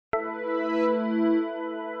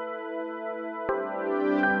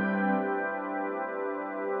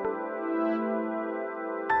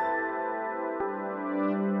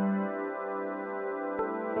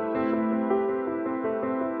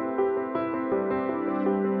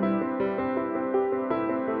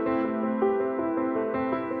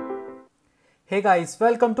Hey guys,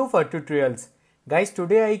 welcome to Fattu tutorials. Guys,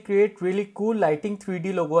 today I create really cool lighting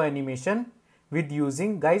 3D logo animation with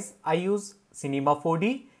I use Cinema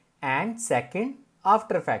 4D and second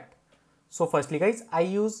After Effects. So firstly guys, I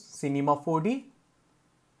use Cinema 4D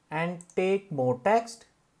and take MoText.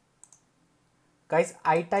 Guys,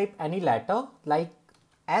 I type any letter like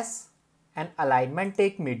S and alignment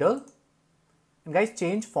take middle. And guys,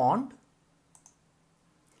 change font.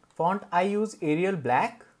 Font I use Arial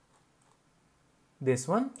Black. This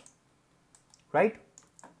one, right?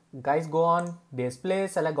 Guys, go on display,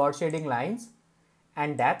 select God shading lines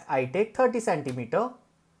and depth I take 30 centimeter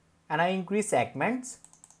and I increase segments,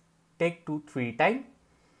 take 2-3 times,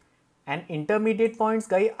 and intermediate points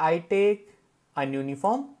guys I take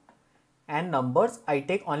ununiform and numbers I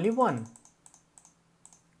take only one.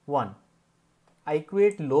 I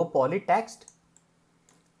create low poly text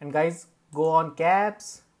and guys go on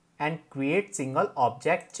caps and create single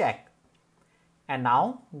object check. And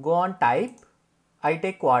now go on type, I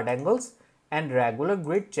take quadrangles and regular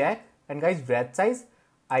grid check, and guys breadth size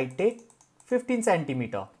I take 15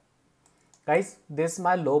 centimeter. Guys, this is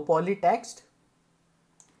my low poly text,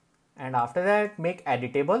 and after that make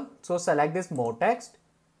editable. So select this MoText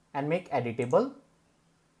and make editable.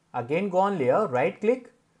 Again go on layer, right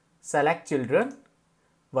click, select children.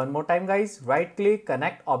 One more time guys, right click,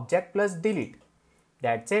 connect object plus delete.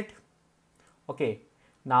 That's it. Okay.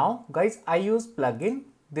 Now guys, I use plugin.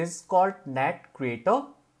 This is called Net Creator.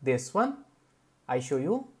 This one I show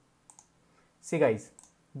you. See guys,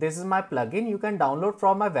 this is my plugin. You can download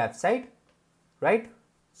from my website, right?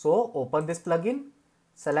 So open this plugin,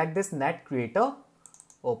 select this Net Creator,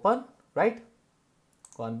 open, right?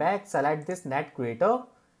 Go on back, select this Net Creator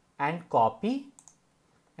and copy.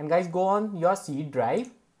 And guys, go on your C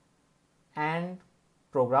drive and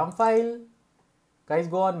program file. Guys,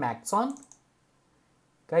 go on Maxon.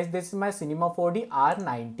 Guys, this is my Cinema 4D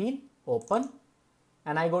R19, open,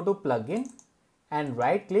 and I go to plugin and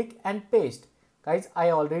right click and paste. Guys,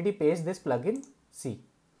 I already paste this plugin, see,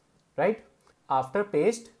 right? After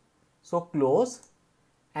paste, so close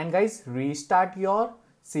and guys restart your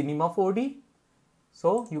Cinema 4D.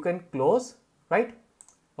 So you can close, right?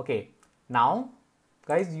 Okay, now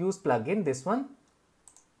guys use plugin, this one.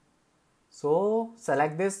 So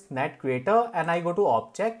select this Net Creator and I go to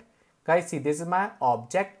object. Guys, see, this is my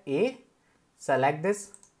object A. Select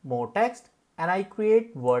this MoText and I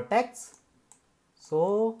create vertex.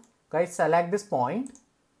 So guys, select this point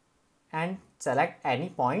and select any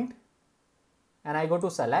point and I go to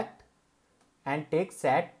select and take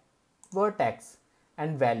set vertex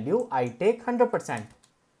and value I take 100%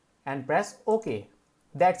 and press OK.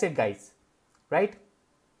 That's it guys, right?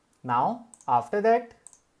 Now after that,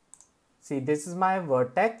 see, this is my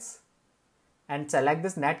vertex. And select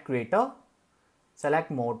this Net Creator, select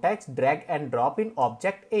MoText, drag and drop in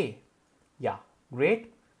object A. Yeah,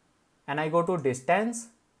 great. And I go to distance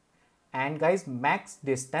and guys max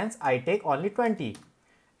distance I take only 20.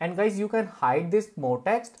 And guys, you can hide this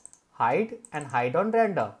MoText, hide and hide on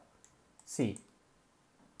render. See,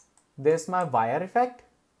 this is my wire effect.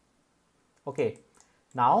 Okay,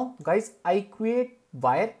 now guys I create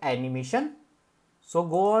wire animation. So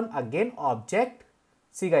go on again object.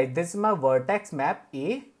 See guys, this is my vertex map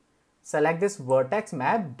A. Select this vertex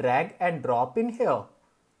map, drag and drop in here.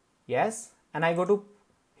 Yes, and I go to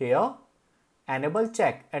here, enable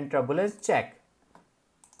check and turbulence check.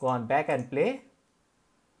 Go on back and play.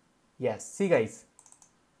 Yes, see guys,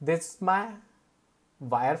 this is my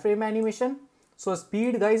wireframe animation. So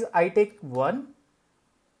speed guys, I take 1.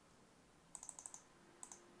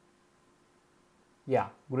 Yeah,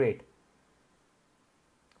 great.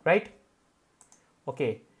 Right?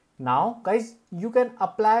 Okay, now guys you can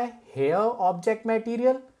apply here object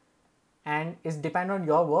material and it's depend on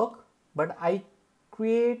your work, but I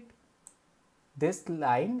create this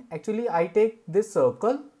line. Actually I take this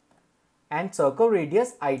circle and circle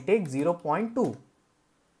radius I take 0.2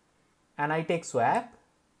 and I take swap.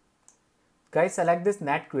 Guys, select this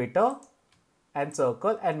Net Creator and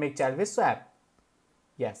circle and make child with swap.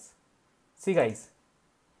 Yes, see guys,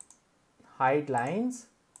 hide lines.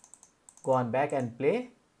 Go on back and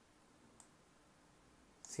play.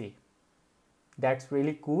 See, that's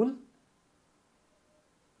really cool,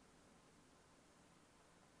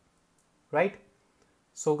 right?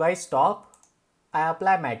 So guys, stop. I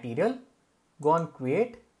apply material. Go on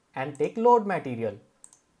create and take load material.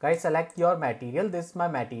 Guys, select your material. This is my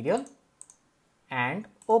material and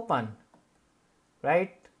open,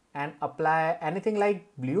 right? And apply anything like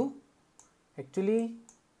blue. Actually,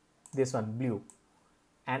 this one blue.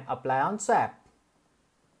 And apply on swap.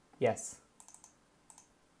 Yes.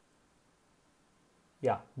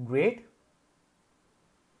 Yeah, great.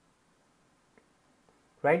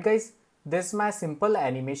 Right guys, this is my simple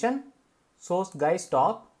animation. So guys,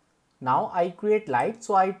 stop. Now I create light,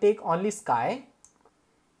 so I take only sky,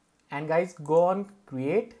 and guys go on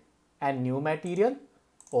create a new material,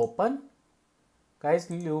 open.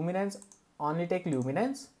 Guys, luminance, only take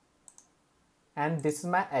luminance, and this is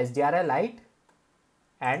my HDRI light,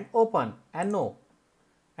 and open, and no.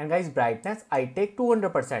 And guys, brightness I take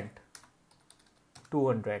 200%,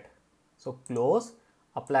 200. So close,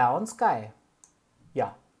 apply on sky.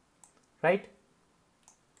 Yeah, right.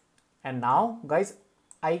 And now guys,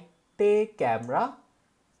 I take camera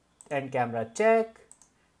and camera check,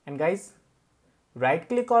 and guys right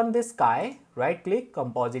click on this sky, right click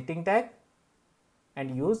compositing tag,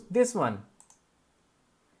 and use this one,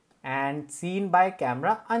 and seen by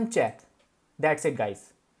camera uncheck. That's it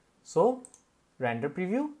guys. So render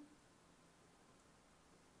preview.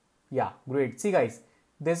 Yeah, great. See guys,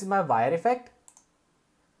 this is my wire effect.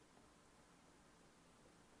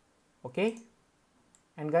 Okay,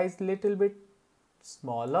 and guys little bit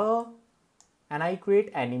smaller, and I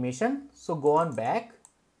create animation. So go on back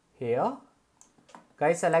here,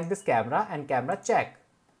 guys select this camera and camera check,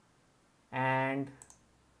 and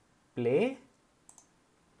play.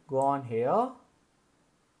 Go on here,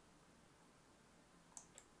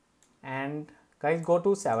 and guys go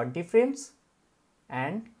to 70 frames,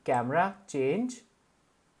 and camera change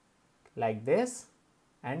like this,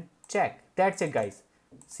 and check. That's it guys.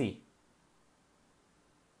 See.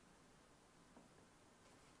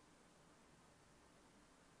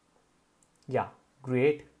 Yeah,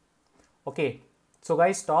 great. Okay, so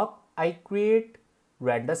guys stop. I create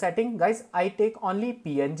render setting. Guys, I take only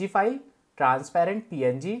PNG file, transparent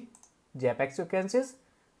PNG JPEG sequences.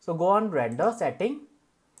 So go on render setting,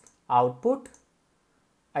 output.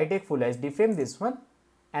 I take full HD frame, this one,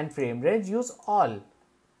 and frame range use all.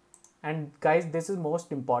 And guys, this is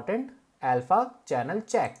most important, alpha channel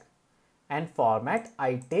check, and format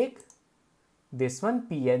I take this one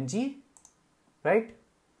PNG, right?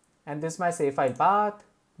 And this is my save file path.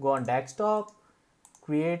 Go on desktop,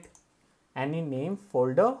 create any name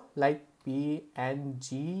folder like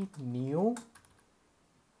PNG new,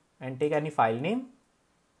 and take any file name.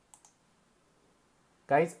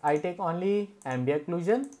 Guys, I take only ambient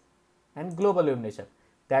occlusion and global illumination.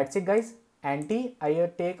 That's it guys. Anti,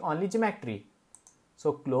 I take only geometry.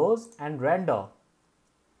 So close and render.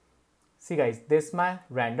 See guys, this is my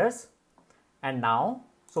renders. And now,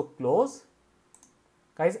 so close.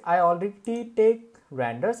 Guys, I already take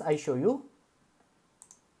renders. I show you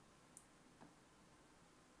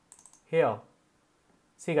here.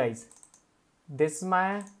 See guys, this is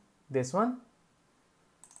my this one.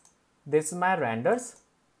 This is my renders.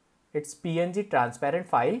 It's PNG transparent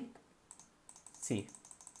file. See,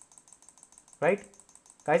 right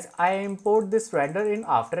guys, I import this render in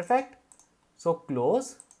After Effects. So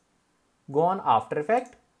close, go on After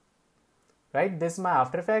Effects, right? This is my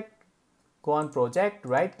After Effects. Go on project,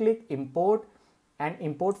 right click, import, and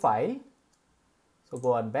import file. So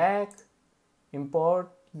go on back, import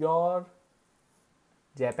your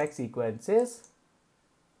JPEG sequences,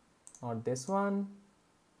 not this one,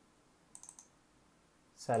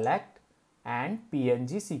 select, and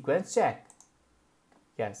PNG sequence check.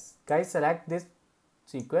 Yes guys, select this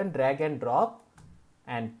sequence, drag and drop,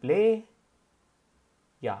 and play.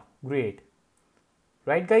 Yeah, great,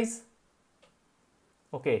 right guys.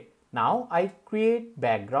 Okay, now I create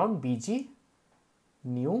background BG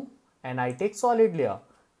new, and I take solid layer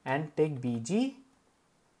and take BG.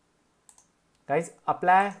 Guys,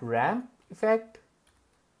 apply ramp effect,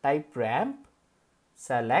 type ramp,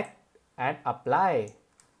 select and apply,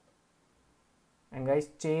 and guys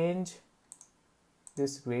change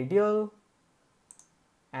this radial,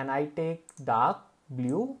 and I take dark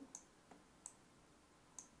blue,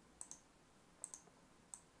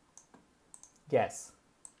 yes.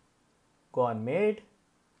 Go on mid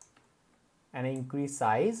and increase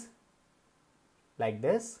size like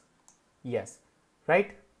this, yes,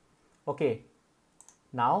 right. Okay,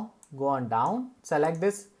 now go on down, select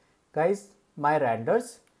this guys my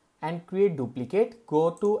renders, and create duplicate.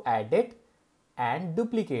 Go to edit and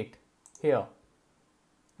duplicate here,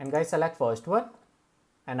 and guys select first one,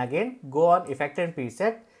 and again go on effect and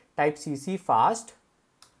preset, type CC fast,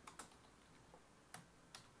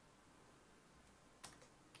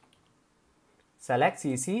 select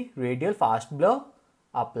CC radial fast blur,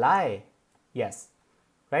 apply, yes,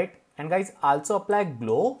 right. And guys also apply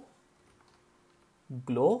glow,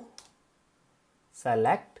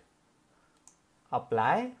 select,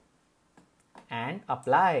 apply, and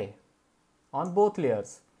apply on both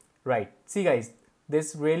layers, right. See guys,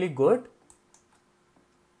 this is really good.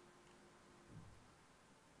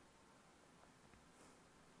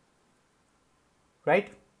 right?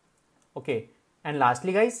 Okay, and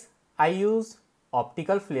lastly guys, I use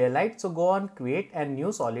optical flare light. So go on create a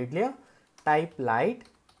new solid layer, type light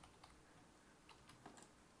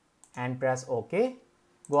and press OK.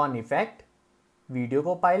 Go on effect, video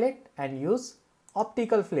copilot and use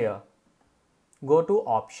optical flare. Go to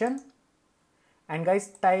option and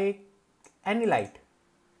guys take any light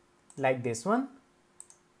like this one,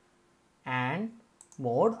 and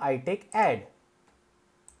mode I take add.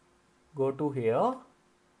 Go to here,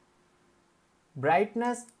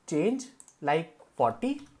 brightness change like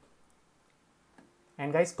 40,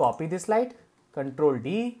 and guys copy this light, Control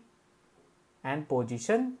D and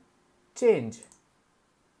position change.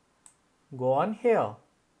 Go on here.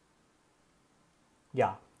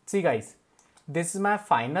 Yeah, see guys, this is my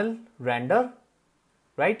final render,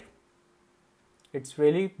 right? It's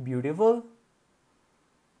really beautiful.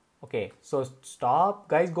 Okay, so stop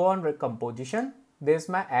guys, go on composition. This is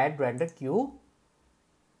my add render queue,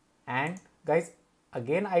 and guys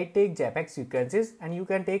again I take JPEG sequences and you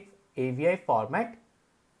can take AVI format,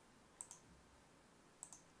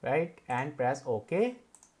 right? And press OK,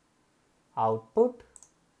 output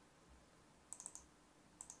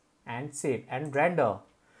and save and render.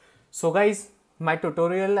 So guys, my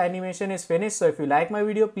tutorial animation is finished. So if you like my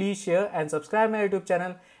video, please share and subscribe my YouTube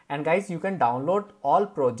channel. And guys, you can download all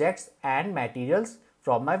projects and materials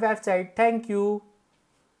from my website. Thank you.